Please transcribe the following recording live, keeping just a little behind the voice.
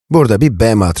Burada bir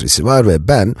B matrisi var ve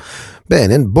ben,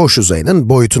 B'nin boş uzayının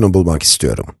boyutunu bulmak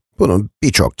istiyorum. Bunu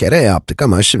birçok kere yaptık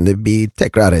ama şimdi bir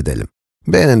tekrar edelim.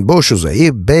 B'nin boş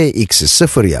uzayı, Bx'i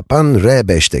 0 yapan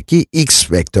R5'teki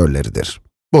x vektörleridir.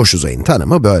 Boş uzayın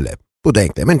tanımı böyle. Bu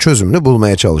denklemin çözümünü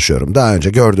bulmaya çalışıyorum. Daha önce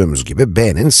gördüğümüz gibi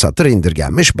B'nin satır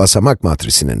indirgenmiş basamak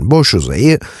matrisinin boş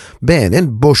uzayı,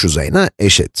 B'nin boş uzayına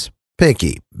eşit.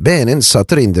 Peki, B'nin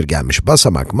satır indirgenmiş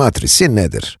basamak matrisi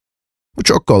nedir? Bu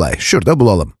çok kolay, şurada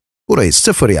bulalım. Burayı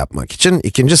 0 yapmak için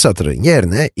ikinci satırın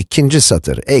yerine ikinci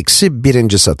satır eksi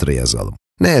birinci satırı yazalım.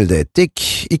 Ne elde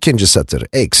ettik? İkinci satır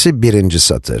eksi birinci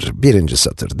satır. Birinci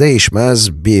satır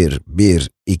değişmez. 1, 1,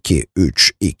 2,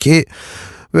 3, 2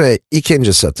 ve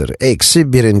ikinci satır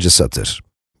eksi birinci satır.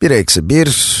 1 eksi 1,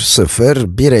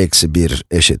 0, 1 eksi 1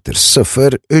 eşittir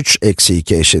 0, 3 eksi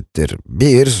 2 eşittir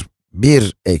 1,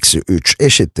 1 eksi 3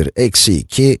 eşittir eksi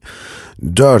 2,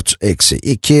 4 eksi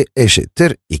 2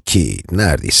 eşittir 2.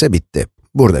 Neredeyse bitti.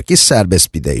 Buradaki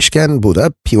serbest bir değişken, bu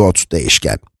da pivot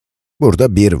değişken.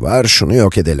 Burada 1 var, şunu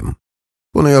yok edelim.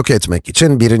 Bunu yok etmek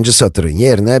için birinci satırın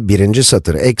yerine birinci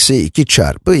satır eksi 2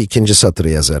 çarpı ikinci satırı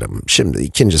yazarım. Şimdi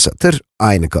ikinci satır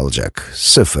aynı kalacak.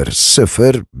 0,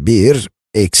 0, 1,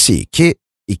 eksi 2,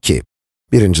 2.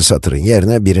 Birinci satırın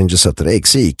yerine birinci satır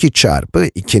eksi 2 çarpı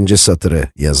ikinci satırı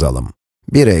yazalım.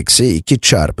 1 eksi 2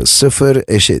 çarpı 0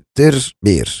 eşittir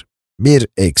 1. 1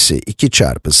 eksi 2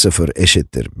 çarpı 0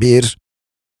 eşittir 1.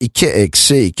 2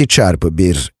 eksi 2 çarpı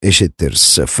 1 eşittir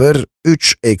 0.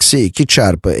 3 eksi 2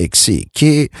 çarpı eksi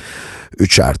 2,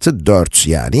 3 artı 4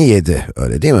 yani 7,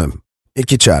 öyle değil mi?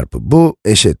 2 çarpı bu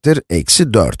eşittir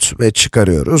eksi 4 ve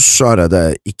çıkarıyoruz. Sonra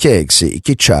da 2 eksi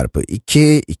 2 çarpı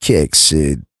 2, 2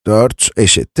 eksi 4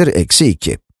 eşittir eksi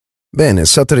 2. B'nin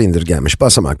satır indirgenmiş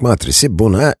basamak matrisi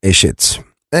buna eşit.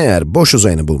 Eğer boş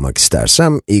uzayını bulmak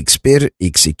istersem, x1,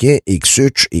 x2,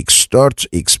 x3, x4,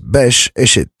 x5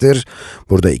 eşittir.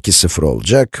 Burada 2 sıfır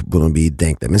olacak. Bunu bir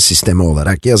denklemin sistemi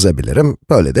olarak yazabilirim.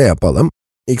 Böyle de yapalım.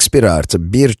 x1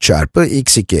 artı 1 çarpı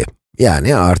x2,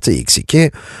 yani artı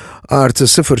x2, artı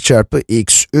 0 çarpı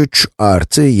x3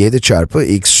 artı 7 çarpı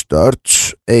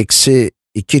x4, eksi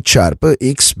 2 çarpı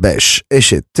x5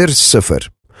 eşittir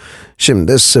 0.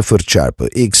 Şimdi 0 çarpı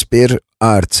x1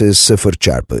 artı 0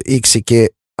 çarpı x2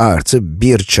 artı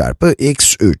 1 çarpı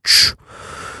x3.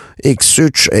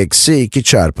 x3 eksi 2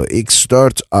 çarpı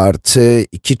x4 artı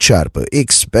 2 çarpı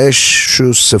x5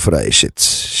 şu sıfıra eşit.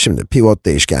 Şimdi pivot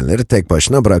değişkenleri tek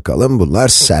başına bırakalım. Bunlar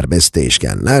serbest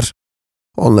değişkenler.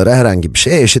 Onları herhangi bir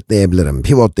şeye eşitleyebilirim.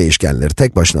 Pivot değişkenleri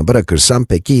tek başına bırakırsam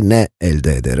peki ne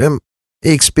elde ederim?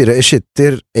 x1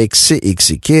 eşittir eksi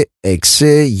x2 eksi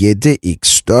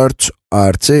 7x4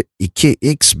 artı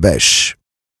 2x5.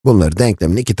 Bunları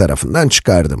denklemin iki tarafından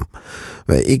çıkardım.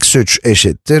 Ve x3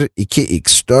 eşittir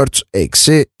 2x4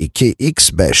 eksi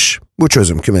 2x5. Bu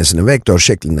çözüm kümesini vektör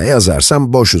şeklinde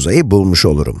yazarsam boş uzayı bulmuş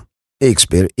olurum.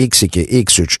 x1, x2,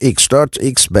 x3, x4,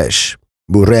 x5.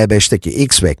 Bu R5'teki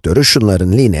x vektörü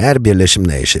şunların lineer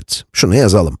birleşimine eşit. Şunu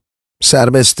yazalım.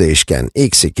 Serbest değişken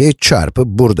x2 çarpı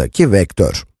buradaki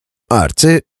vektör.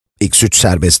 Artı, x3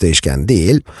 serbest değişken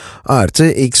değil,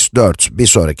 artı x4 bir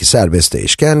sonraki serbest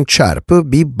değişken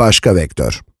çarpı bir başka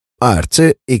vektör.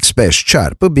 Artı x5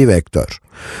 çarpı bir vektör.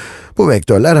 Bu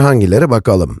vektörler hangileri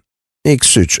bakalım.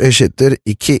 x3 eşittir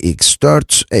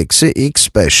 2x4 eksi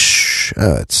x5.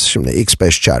 Evet, şimdi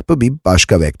x5 çarpı bir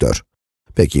başka vektör.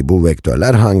 Peki bu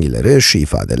vektörler hangileri? Şu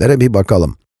ifadelere bir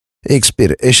bakalım.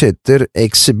 x1 eşittir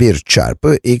eksi 1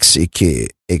 çarpı x2,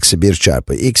 eksi 1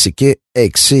 çarpı x2,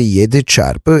 eksi 7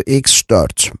 çarpı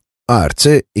x4,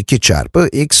 artı 2 çarpı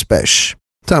x5.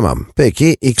 Tamam,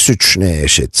 peki x3 neye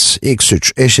eşit?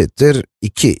 x3 eşittir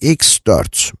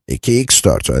 2x4.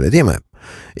 2x4 öyle değil mi?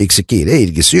 x2 ile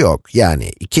ilgisi yok.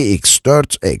 Yani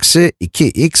 2x4 eksi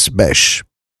 2x5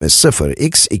 ve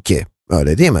 0x2,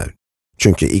 öyle değil mi?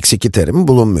 Çünkü x2 terimi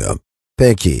bulunmuyor.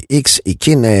 Peki,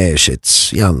 x2 neye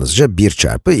eşit? Yalnızca 1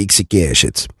 çarpı x2'ye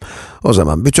eşit. O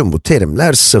zaman bütün bu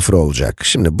terimler 0 olacak.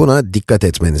 Şimdi buna dikkat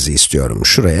etmenizi istiyorum.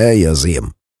 Şuraya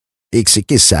yazayım.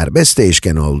 x2 serbest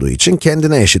değişken olduğu için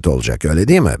kendine eşit olacak, öyle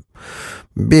değil mi?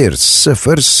 1,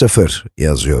 0, 0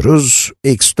 yazıyoruz.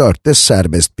 x4 de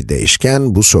serbest bir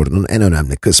değişken. Bu sorunun en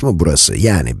önemli kısmı burası.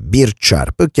 Yani 1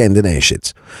 çarpı kendine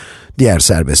eşit. Diğer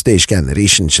serbest değişkenleri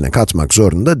işin içine katmak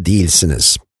zorunda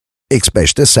değilsiniz.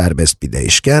 x5 de serbest bir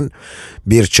değişken,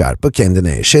 1 çarpı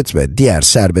kendine eşit ve diğer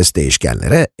serbest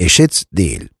değişkenlere eşit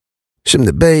değil.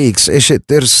 Şimdi bx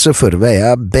eşittir 0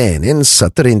 veya b'nin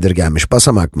satır indirgenmiş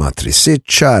basamak matrisi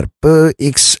çarpı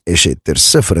x eşittir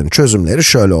 0'ın çözümleri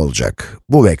şöyle olacak.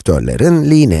 Bu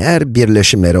vektörlerin lineer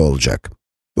birleşimleri olacak.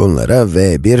 Bunlara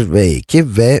v1,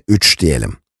 v2, v3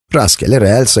 diyelim. Rastgele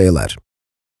reel sayılar.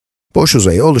 Boş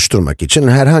uzayı oluşturmak için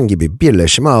herhangi bir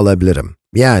birleşimi alabilirim.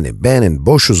 Yani b'nin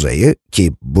boş uzayı,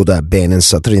 ki bu da b'nin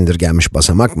satır indirgenmiş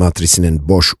basamak matrisinin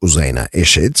boş uzayına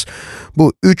eşit,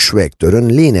 bu 3 vektörün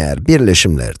lineer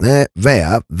birleşimlerine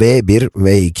veya v1,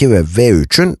 v2 ve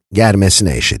v3'ün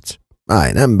germesine eşit.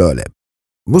 Aynen böyle.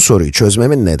 Bu soruyu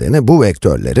çözmemin nedeni bu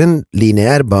vektörlerin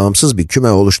lineer bağımsız bir küme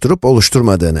oluşturup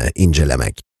oluşturmadığını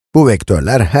incelemek. Bu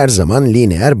vektörler her zaman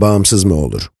lineer bağımsız mı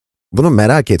olur? Bunu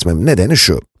merak etmemin nedeni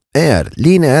şu: eğer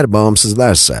lineer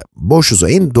bağımsızlarsa boş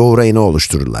uzayın doğrayını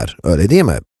oluştururlar, öyle değil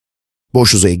mi?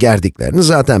 Boş uzayı gerdiklerini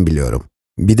zaten biliyorum.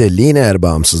 Bir de lineer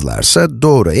bağımsızlarsa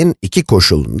doğrayın iki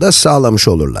koşulunu da sağlamış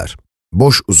olurlar.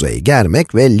 Boş uzayı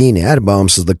germek ve lineer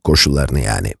bağımsızlık koşullarını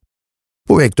yani.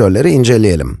 Bu vektörleri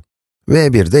inceleyelim.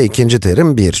 v1'de ikinci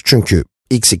terim 1, çünkü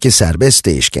x2 serbest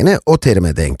değişkeni o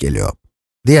terime denk geliyor.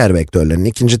 Diğer vektörlerin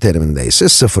ikinci teriminde ise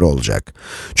 0 olacak.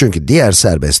 Çünkü diğer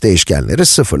serbest değişkenleri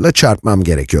 0 ile çarpmam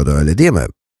gerekiyordu, öyle değil mi?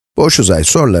 Boş uzay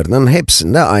sorularının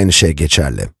hepsinde aynı şey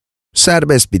geçerli.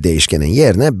 Serbest bir değişkenin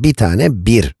yerine bir tane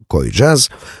 1 koyacağız.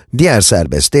 Diğer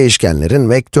serbest değişkenlerin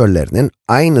vektörlerinin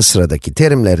aynı sıradaki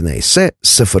terimlerine ise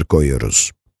 0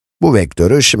 koyuyoruz. Bu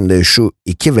vektörü şimdi şu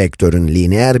iki vektörün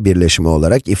lineer birleşimi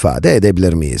olarak ifade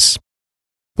edebilir miyiz?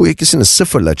 Bu ikisini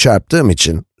 0 ile çarptığım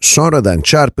için, sonradan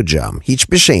çarpacağım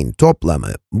hiçbir şeyin toplamı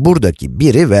buradaki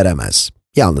 1'i veremez.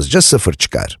 Yalnızca 0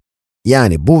 çıkar.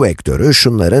 Yani bu vektörü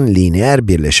şunların lineer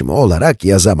birleşimi olarak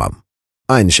yazamam.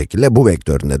 Aynı şekilde bu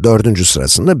vektörün de 4.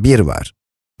 sırasında 1 var.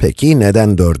 Peki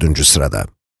neden 4. sırada?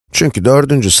 Çünkü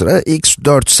 4. sıra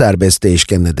x4 serbest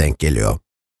değişkenine denk geliyor.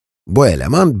 Bu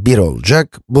eleman 1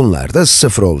 olacak, bunlar da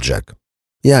 0 olacak.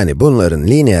 Yani bunların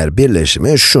lineer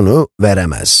birleşimi şunu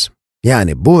veremez.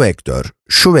 Yani bu vektör,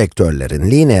 şu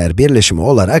vektörlerin lineer birleşimi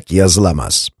olarak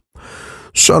yazılamaz.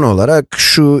 Son olarak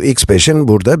şu x5'in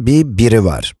burada bir 1'i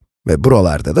var ve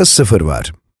buralarda da 0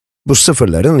 var. Bu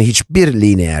sıfırların hiçbir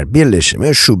lineer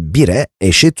birleşimi şu 1'e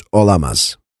eşit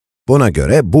olamaz. Buna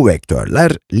göre bu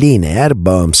vektörler lineer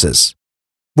bağımsız.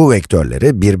 Bu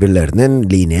vektörleri birbirlerinin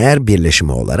lineer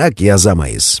birleşimi olarak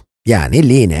yazamayız. Yani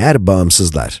lineer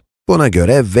bağımsızlar. Buna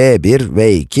göre v1,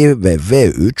 v2 ve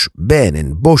v3,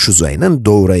 b'nin boş uzayının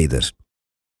doğrayıdır.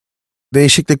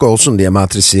 Değişiklik olsun diye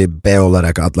matrisi b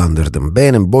olarak adlandırdım.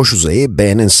 B'nin boş uzayı,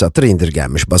 b'nin satır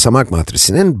indirgenmiş basamak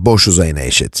matrisinin boş uzayına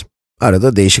eşit.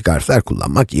 Arada değişik harfler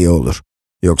kullanmak iyi olur.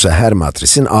 Yoksa her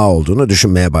matrisin a olduğunu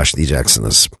düşünmeye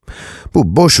başlayacaksınız.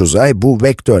 Bu boş uzay, bu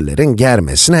vektörlerin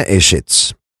germesine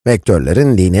eşit.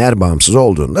 Vektörlerin lineer bağımsız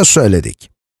olduğunu da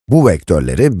söyledik. Bu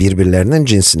vektörleri birbirlerinin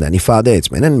cinsinden ifade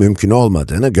etmenin mümkün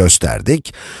olmadığını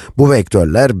gösterdik. Bu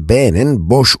vektörler b'nin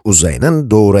boş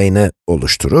uzayının doğrayını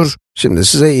oluşturur. Şimdi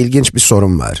size ilginç bir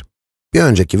sorum var. Bir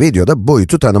önceki videoda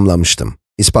boyutu tanımlamıştım.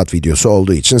 İspat videosu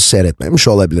olduğu için seyretmemiş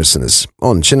olabilirsiniz.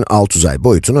 Onun için alt uzay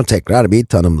boyutunu tekrar bir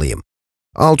tanımlayayım.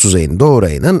 Alt uzayın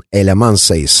doğrayının eleman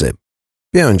sayısı.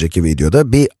 Bir önceki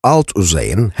videoda bir alt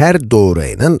uzayın her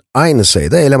doğrayının aynı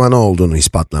sayıda elemanı olduğunu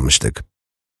ispatlamıştık.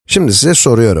 Şimdi size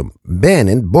soruyorum,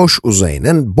 b'nin boş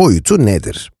uzayının boyutu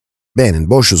nedir? B'nin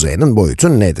boş uzayının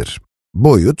boyutu nedir?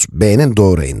 Boyut, b'nin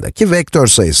doğrayındaki vektör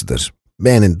sayısıdır.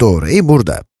 B'nin doğrayı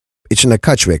burada. İçinde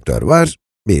kaç vektör var?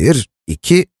 1,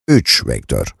 2, 3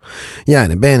 vektör.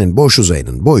 Yani b'nin boş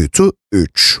uzayının boyutu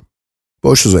 3.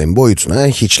 Boş uzayın boyutuna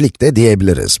hiçlik de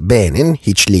diyebiliriz. B'nin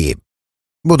hiçliği.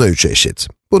 Bu da 3'e eşit.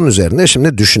 Bunun üzerinde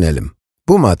şimdi düşünelim.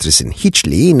 Bu matrisin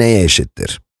hiçliği neye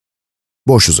eşittir?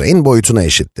 Boş uzayın boyutuna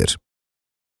eşittir.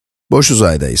 Boş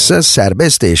uzayda ise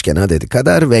serbest değişken adedi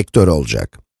kadar vektör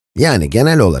olacak. Yani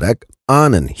genel olarak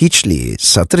a'nın hiçliği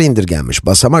satır indirgenmiş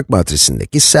basamak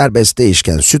matrisindeki serbest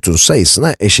değişken sütun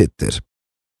sayısına eşittir.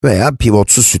 Veya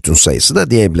pivotsuz sütun sayısı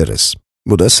da diyebiliriz.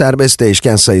 Bu da serbest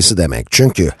değişken sayısı demek.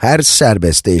 Çünkü her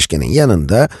serbest değişkenin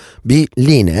yanında bir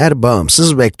lineer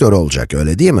bağımsız vektör olacak,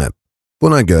 öyle değil mi?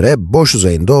 Buna göre boş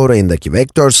uzayın doğrayındaki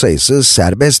vektör sayısı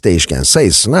serbest değişken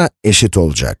sayısına eşit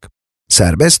olacak.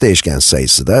 Serbest değişken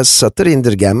sayısı da satır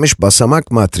indirgenmiş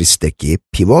basamak matristeki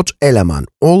pivot eleman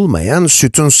olmayan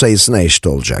sütun sayısına eşit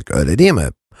olacak, öyle değil mi?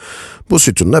 Bu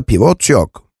sütunda pivot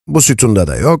yok, bu sütunda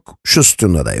da yok, şu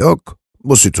sütunda da yok.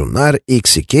 Bu sütunlar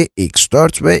x2,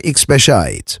 x4 ve x5'e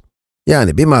ait.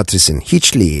 Yani bir matrisin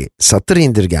hiçliği, satır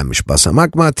indirgenmiş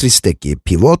basamak matristeki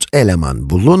pivot eleman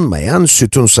bulunmayan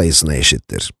sütun sayısına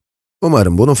eşittir.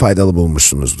 Umarım bunu faydalı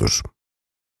bulmuşsunuzdur.